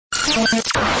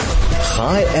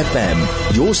Chai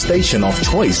FM, your station of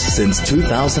choice since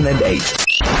 2008.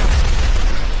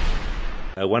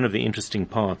 One of the interesting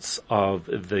parts of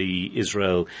the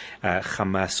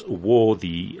Israel-Hamas war,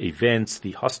 the events,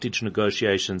 the hostage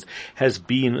negotiations, has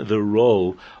been the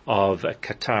role of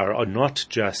Qatar, or not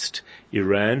just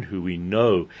Iran, who we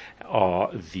know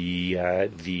are the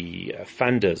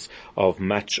funders of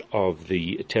much of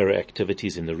the terror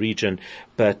activities in the region,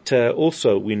 but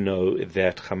also we know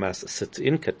that Hamas sits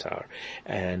in Qatar,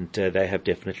 and they have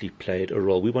definitely played a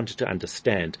role. We wanted to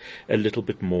understand a little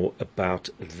bit more about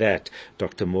that.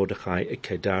 Dr. Mordechai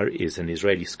Kedar is an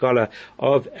Israeli scholar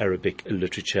of Arabic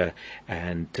literature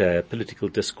and political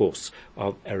discourse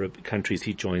of Arab countries.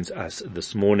 He joins us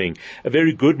this morning. A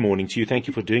very good morning to you. Thank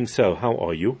you for doing so. How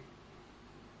are you?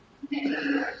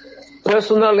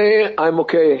 Personally, I'm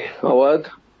okay, Howard,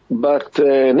 but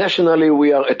nationally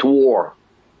we are at war.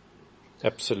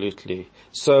 Absolutely.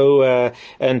 So,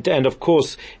 and of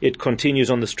course, it continues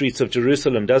on the streets of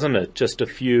Jerusalem, doesn't it? Just a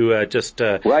few,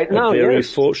 right now, a very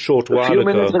yes. short while ago. A few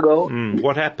minutes ago.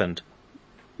 What happened?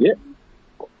 Yeah.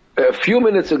 A few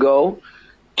minutes ago,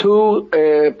 two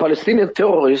Palestinian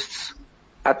terrorists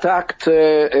attacked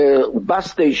a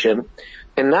bus station.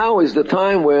 And now is the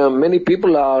time where many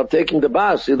people are taking the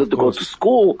bus, either to go to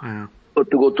school or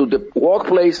to go to the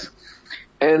workplace.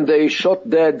 And they shot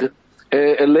dead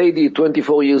a lady,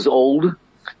 24 years old,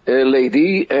 a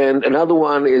lady, and another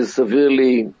one is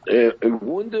severely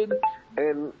wounded.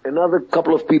 And another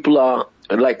couple of people are,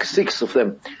 like 6 of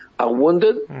them, are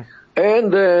wounded.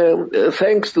 And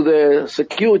thanks to the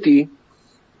security,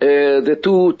 the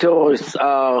two terrorists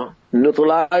are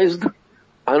neutralized.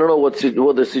 I don't know what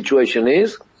the situation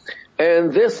is.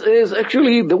 And this is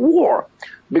actually the war,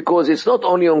 because it's not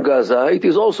only on Gaza, it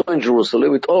is also in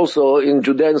Jerusalem, it's also in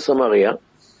Judea and Samaria.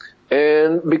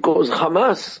 And because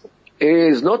Hamas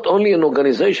is not only an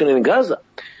organization in Gaza,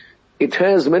 it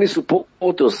has many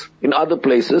supporters in other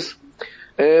places,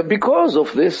 because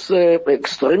of this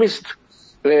extremist,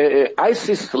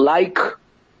 ISIS-like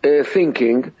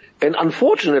thinking. And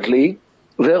unfortunately,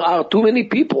 there are too many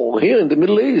people here in the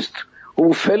Middle East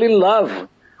who fell in love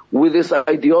with this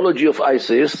ideology of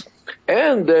ISIS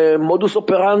and modus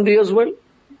operandi as well.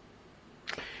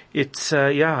 It's,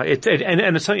 and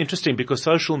it's so interesting because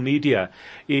social media,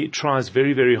 it tries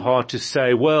very, very hard to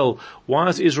say, well, why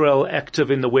is Israel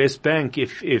active in the West Bank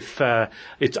if Hamas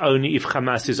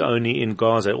is only in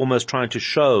Gaza? Almost trying to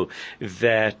show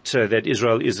that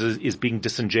Israel is being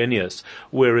disingenuous,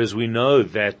 whereas we know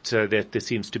that there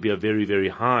seems to be a very, very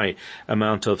high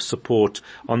amount of support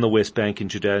on the West Bank in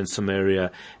Judea and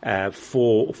Samaria,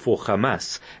 for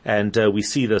Hamas. And, we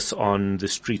see this on the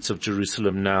streets of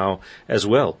Jerusalem now as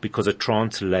well, because it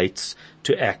translates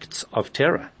to acts of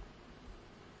terror.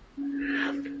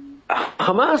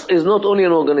 Hamas is not only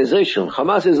an organization.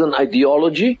 Hamas is an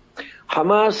ideology.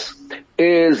 Hamas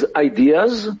is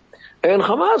ideas. And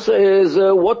Hamas is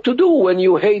what to do when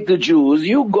you hate the Jews.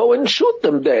 You go and shoot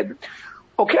them dead.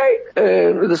 Okay,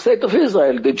 the state of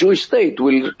Israel, the Jewish state,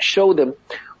 will show them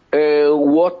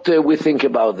what we think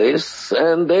about this,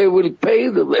 and they will pay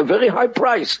a very high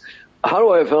price.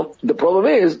 However, the problem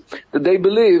is that they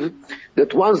believe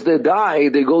that once they die,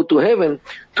 they go to heaven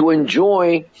to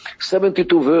enjoy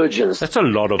 72 virgins. That's a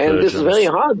lot of virgins. And this is very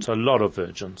hard. It's a lot of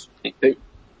virgins.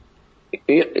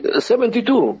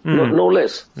 72, no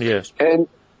less. Yes. And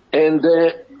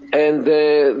it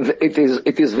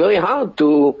is very hard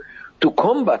to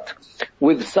combat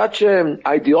with such an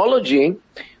ideology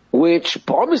which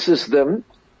promises them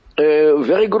a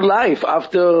very good life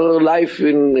after life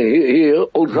in here,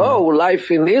 although life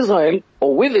in Israel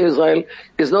or with Israel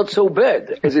is not so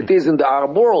bad as it is in the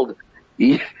Arab world.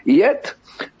 Yet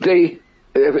they,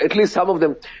 at least some of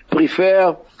them,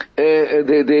 prefer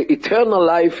the eternal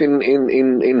life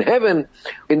in heaven,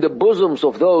 in the bosoms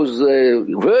of those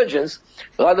virgins,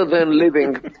 rather than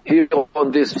living here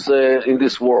on this in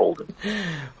this world.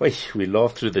 We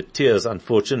laugh through the tears,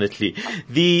 unfortunately.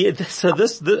 This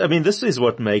is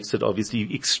what makes it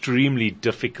obviously extremely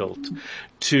difficult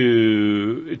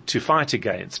to fight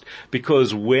against,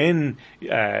 because when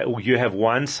you have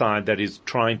one side that is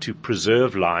trying to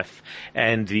preserve life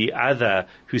and the other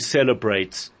who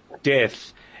celebrates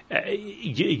death,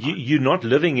 you're not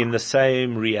living in the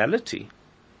same reality.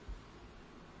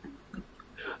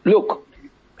 Look,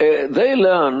 they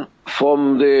learn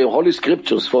from the Holy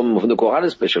Scriptures, from the Quran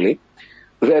especially,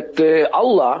 that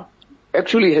Allah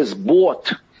actually has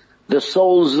bought the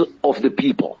souls of the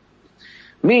people.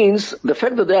 Means the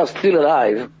fact that they are still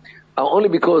alive are only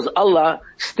because Allah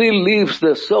still leaves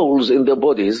their souls in their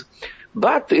bodies,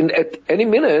 But at any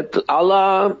minute,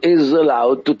 Allah is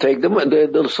allowed to take them,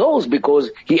 their souls,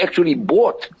 because He actually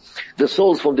bought the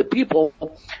souls from the people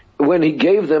when He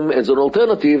gave them as an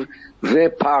alternative their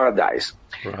paradise.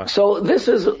 Right. So this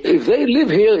is, if they live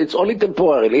here, it's only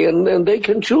temporarily, and they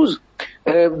can choose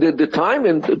the time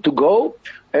and to go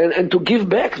and to give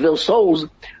back their souls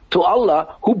to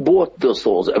Allah, who bought their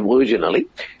souls originally.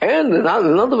 And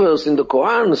another verse in the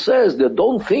Quran says that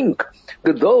don't think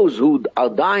that those who are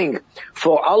dying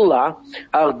for Allah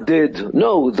are dead.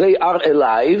 No, they are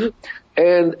alive.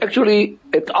 And actually,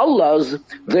 at Allah's,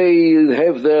 they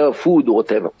have their food or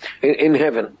whatever in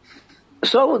heaven.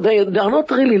 So they are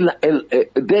not really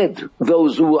dead,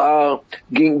 those who are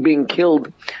being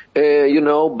killed,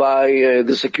 by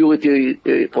the security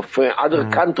of other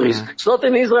countries. It's not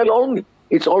in Israel only.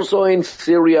 It's also in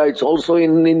Syria, it's also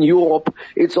in Europe,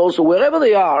 it's also wherever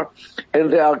they are, and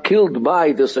they are killed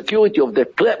by the security of the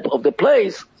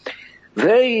place,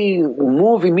 they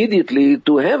move immediately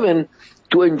to heaven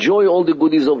to enjoy all the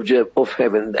goodies of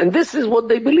heaven. And this is what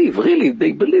they believe, really,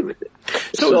 they believe it.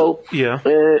 So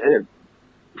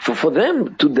for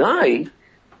them to die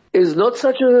is not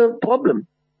such a problem,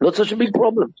 not such a big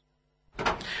problem.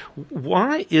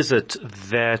 Why is it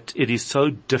that it is so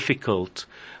difficult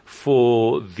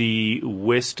for the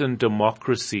Western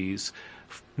democracies,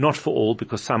 not for all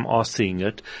because some are seeing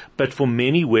it, but for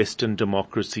many Western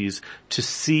democracies to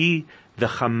see the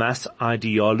Hamas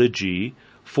ideology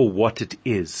for what it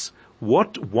is?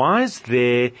 Why is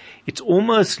there, it's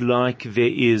almost like there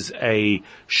is a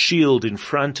shield in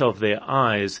front of their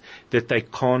eyes that they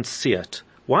can't see it.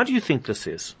 Why do you think this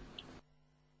is?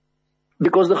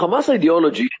 Because the Hamas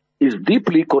ideology is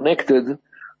deeply connected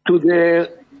to the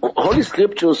holy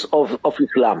scriptures of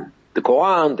Islam, the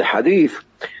Quran, the Hadith,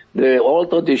 the oral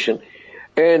tradition.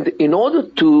 And in order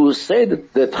to say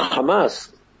that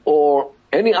Hamas or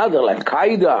any other like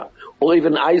Qaeda or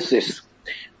even ISIS,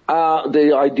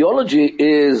 the ideology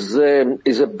is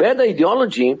a bad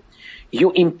ideology,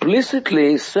 you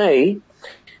implicitly say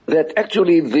that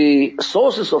actually the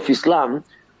sources of Islam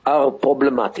are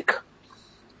problematic.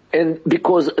 And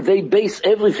because they base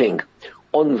everything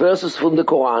on verses from the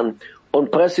Quran, on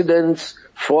precedents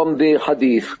from the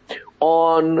Hadith,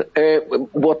 on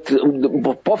what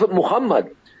Prophet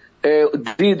Muhammad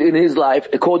did in his life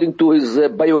according to his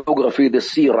biography, the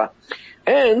Seerah.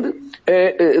 And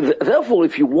therefore,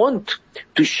 if you want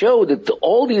to show that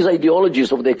all these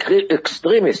ideologies of the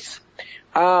extremists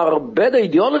are bad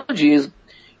ideologies,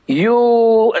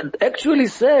 you actually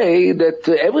say that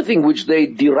everything which they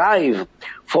derive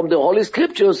from the Holy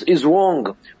Scriptures is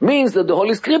wrong, means that the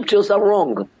Holy Scriptures are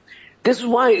wrong. This is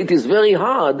why it is very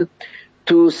hard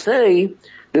to say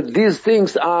that these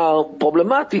things are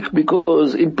problematic,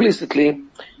 because implicitly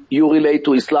you relate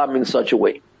to Islam in such a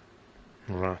way.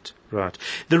 Right.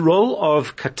 The role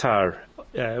of Qatar,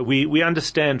 we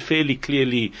understand fairly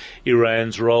clearly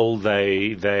Iran's role.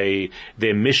 Their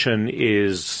mission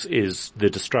is the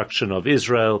destruction of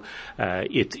Israel.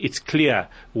 It's clear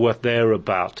what they're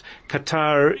about.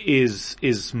 Qatar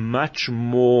is much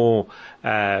more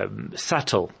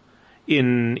subtle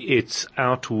in its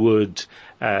outward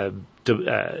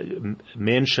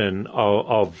mention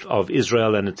of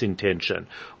Israel and its intention.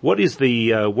 What is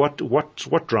what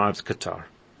drives Qatar?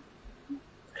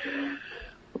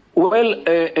 Well,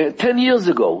 10 years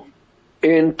ago,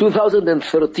 in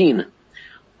 2013,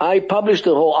 I published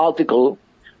a whole article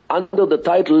under the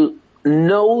title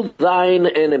 "Know Thine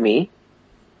Enemy."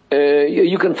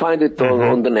 You can find it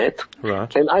on the net.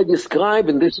 Right. And I describe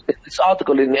in this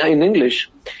article in English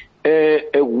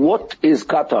what is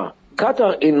Qatar.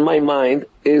 Qatar, in my mind,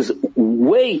 is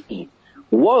way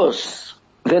worse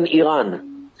than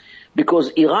Iran, because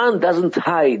Iran doesn't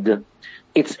hide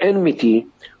its enmity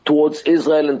towards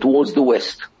Israel and towards the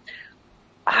West.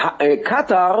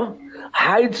 Qatar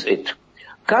hides it.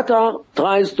 Qatar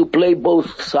tries to play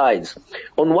both sides.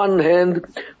 On one hand,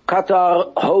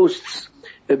 Qatar hosts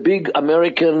a big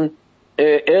American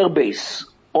air base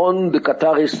on the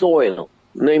Qatari soil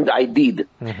named Aidid.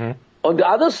 Mm-hmm. On the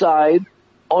other side,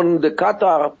 on the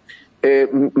Qatar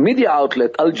media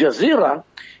outlet Al Jazeera,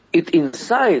 it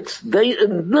incites day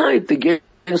and night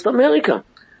against America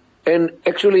and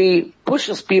actually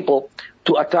pushes people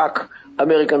to attack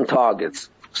American targets.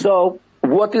 So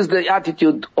what is the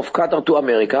attitude of Qatar to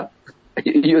America?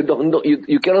 You don't know,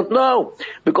 you cannot know,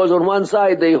 because on one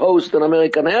side they host an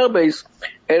American airbase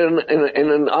and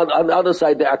on the other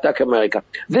side they attack America.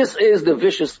 This is the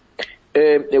vicious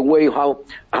way how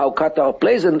Qatar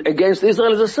plays, and against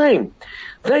Israel is the same.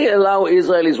 They allow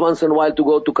Israelis once in a while to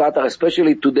go to Qatar,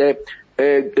 especially to the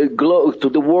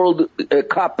World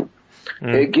Cup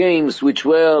games which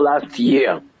were last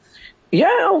year.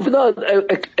 Yeah,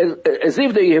 as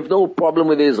if they have no problem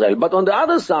with Israel. But on the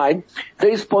other side,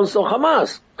 they sponsor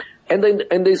Hamas.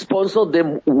 And they sponsor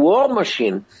the war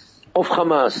machine of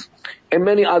Hamas and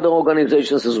many other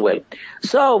organizations as well.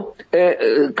 So,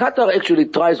 Qatar actually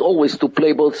tries always to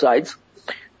play both sides.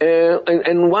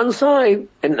 And one side,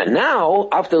 and now,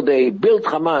 after they built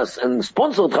Hamas and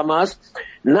sponsored Hamas,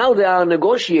 now they are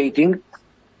negotiating,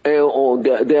 or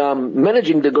they are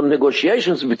managing the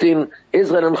negotiations between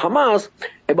Israel and Hamas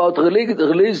about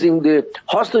releasing the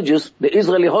hostages, the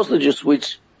Israeli hostages,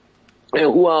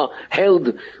 who are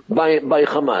held by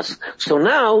Hamas. So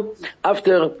now,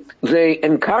 after they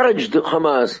encouraged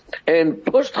Hamas and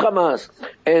pushed Hamas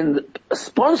and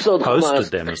sponsored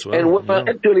Hamas them as well, and were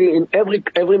actually in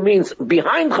every means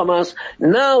behind Hamas,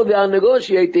 now they are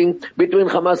negotiating between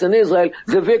Hamas and Israel,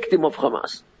 the victim of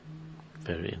Hamas.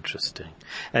 Very interesting.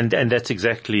 And that's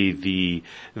exactly the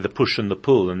push and the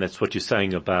pull, and that's what you're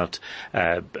saying about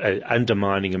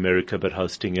undermining America but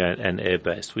hosting an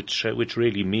airbase, which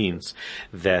really means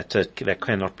that that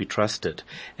cannot be trusted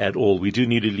at all. We do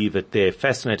need to leave it there.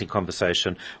 Fascinating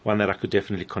conversation, one that I could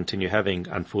definitely continue having,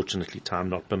 unfortunately time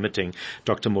not permitting.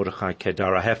 Dr. Mordechai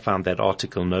Kedar, I have found that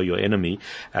article, Know Your Enemy,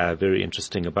 very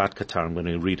interesting about Qatar. I'm going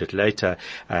to read it later.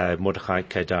 Mordechai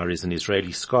Kedar is an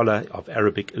Israeli scholar of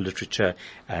Arabic literature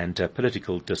and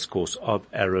political discourse of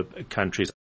Arab countries.